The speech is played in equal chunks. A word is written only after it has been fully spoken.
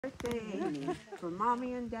birthday from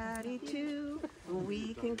mommy and daddy too.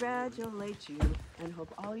 We congratulate you and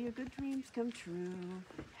hope all your good dreams come true.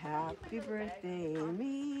 Happy birthday,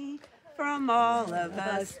 me, from all of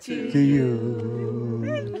us to you.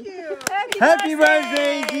 Thank you. Happy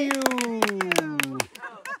birthday to you. That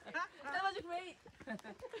was great.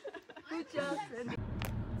 Good job.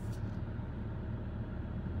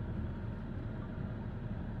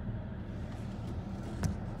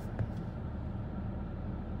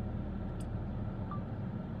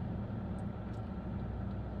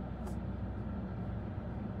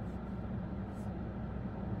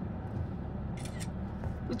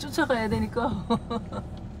 쫓아가야 되니까.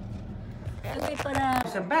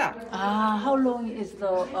 How long is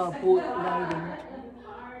the boat riding?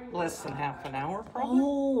 Less than half an hour, probably.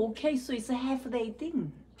 Oh, okay. So it's a half-day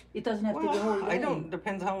thing. It doesn't have to be the whole day. I don't.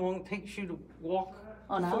 Depends how long it takes you to walk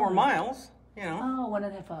An 4 hour. miles. You know. Oh,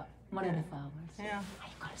 1.5 hours. Yeah.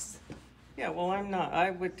 Of course. Yeah. Well, I'm not. I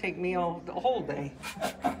would take me the whole day,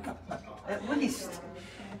 at least.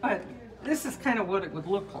 But this is kind of what it would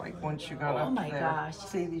look like once you got up there. Oh my gosh.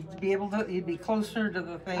 See, you'd be closer to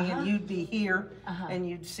the thing, and you'd be here, and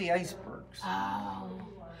you'd see icebergs. Oh.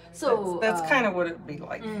 So That's kind of what it'd be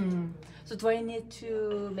like. So do I need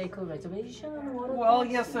to make a reservation? Well,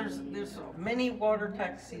 yes, there's many water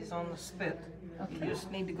taxis on the spit. You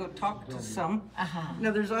just need to go talk to some.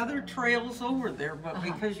 Now there's other trails over there, but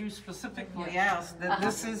because you specifically asked, that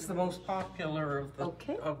this is the most popular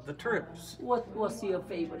of the trips. What's your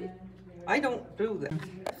favorite? I don't do that.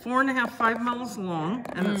 4.5, 5 miles long,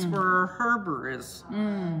 and it's where our harbor is.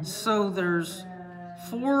 So there's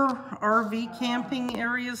 4 RV camping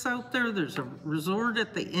areas out there. There's a resort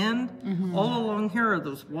at the end. All along here are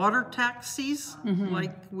those water taxis,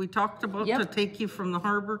 like we talked about, to take you from the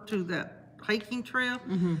harbor to that hiking trail.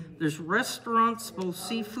 There's restaurants, both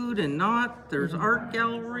seafood and not. There's art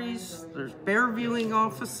galleries. There's bear viewing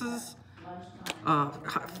offices.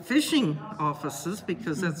 Fishing offices,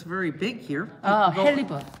 because that's very big here.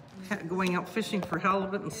 Halibut. Going out fishing for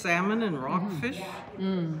halibut and salmon and rockfish.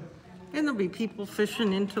 And there'll be people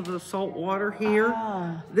fishing into the salt water here.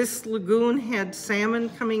 This lagoon had salmon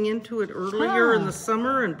coming into it earlier in the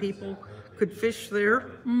summer, and people could fish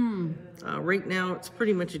there. Right now it's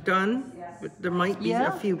pretty much done, but there might be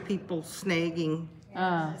a few people snagging.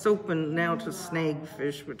 It's open now to snag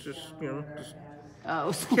fish, which is,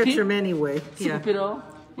 just catch them anyway.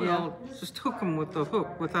 Well, just hook them with the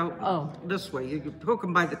hook without this way. You hook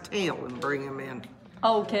them by the tail and bring them in.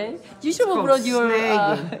 Okay. You should have brought your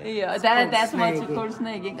snagging. that's what you call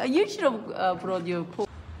snagging. You should have brought your pole.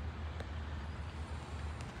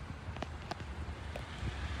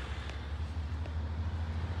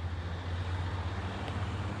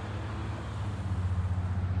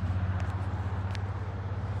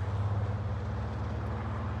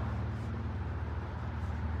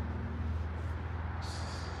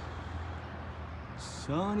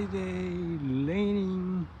 Sunny day,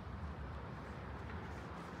 raining.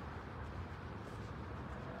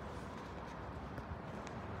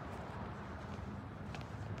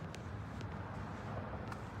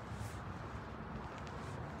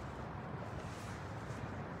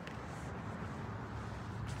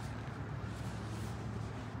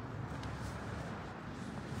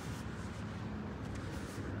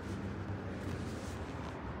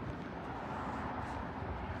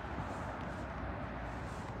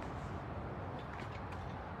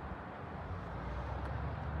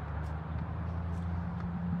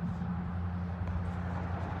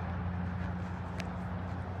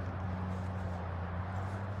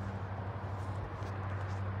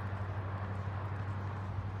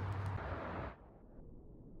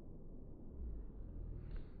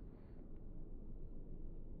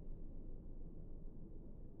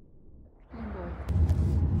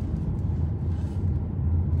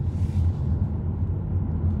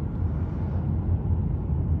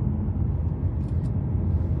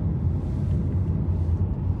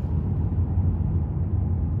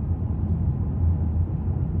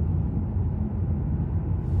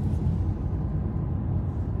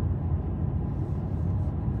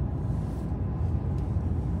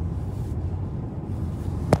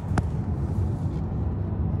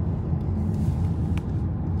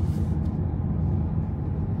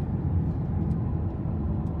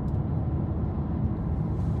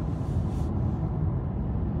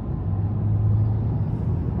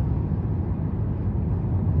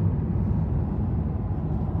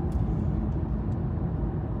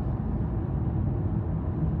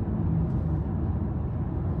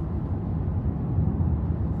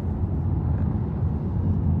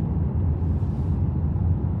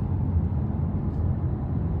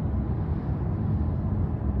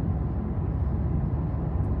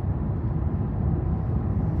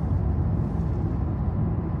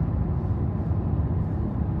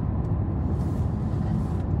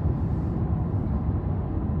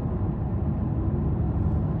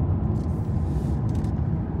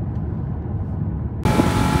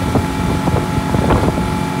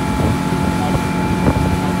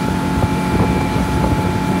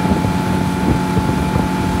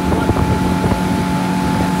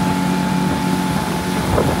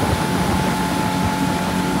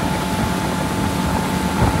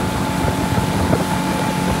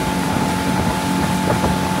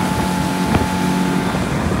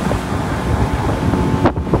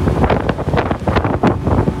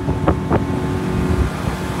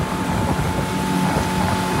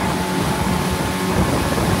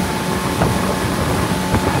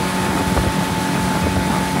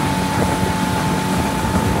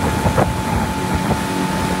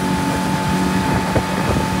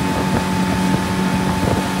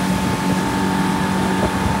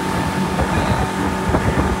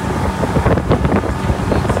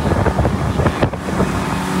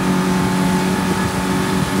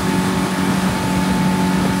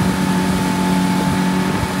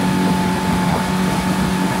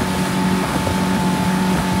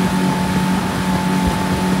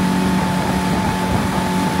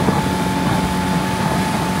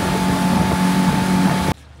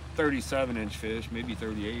 37-inch fish, maybe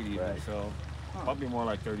 38 even. Right. So probably more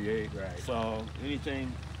like 38. Right. So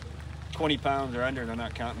anything 20 pounds or under, they're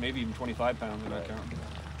not counting. Maybe even 25 pounds, they're not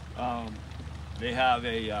counting. They have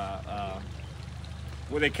a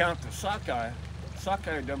where they count the sockeye.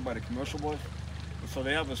 Sockeye are done by the commercial boys. So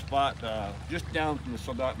they have a spot just down from the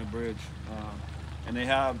Soldatna Bridge, and they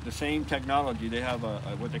have the same technology. They have a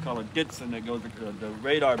what they call a Ditson that goes, the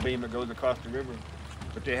radar beam that goes across the river.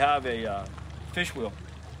 But they have a fish wheel.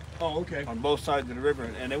 Oh, okay. On both sides of the river,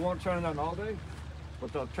 and they won't turn it on all day,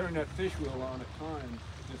 but they'll turn that fish wheel on at times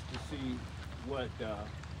just to see what.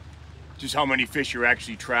 Just how many fish you're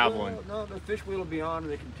actually traveling. No, the fish wheel will be on,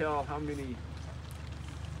 and they can tell how many.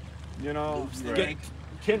 You know, Right. get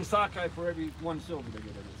 10 sockeye for every 1 silver they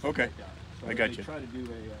get. Okay. Like that. So I got they you. try to do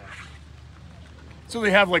So they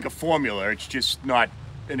have like a formula. It's just not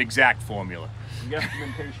an exact formula.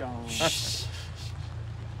 guesstimatation.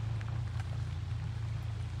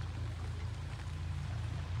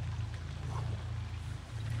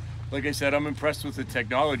 Like I said, I'm impressed with the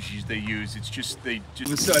technologies they use. It's just they just.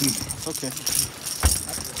 All of a sudden. Okay.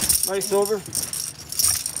 Nice silver.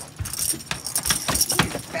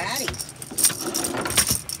 Fatty.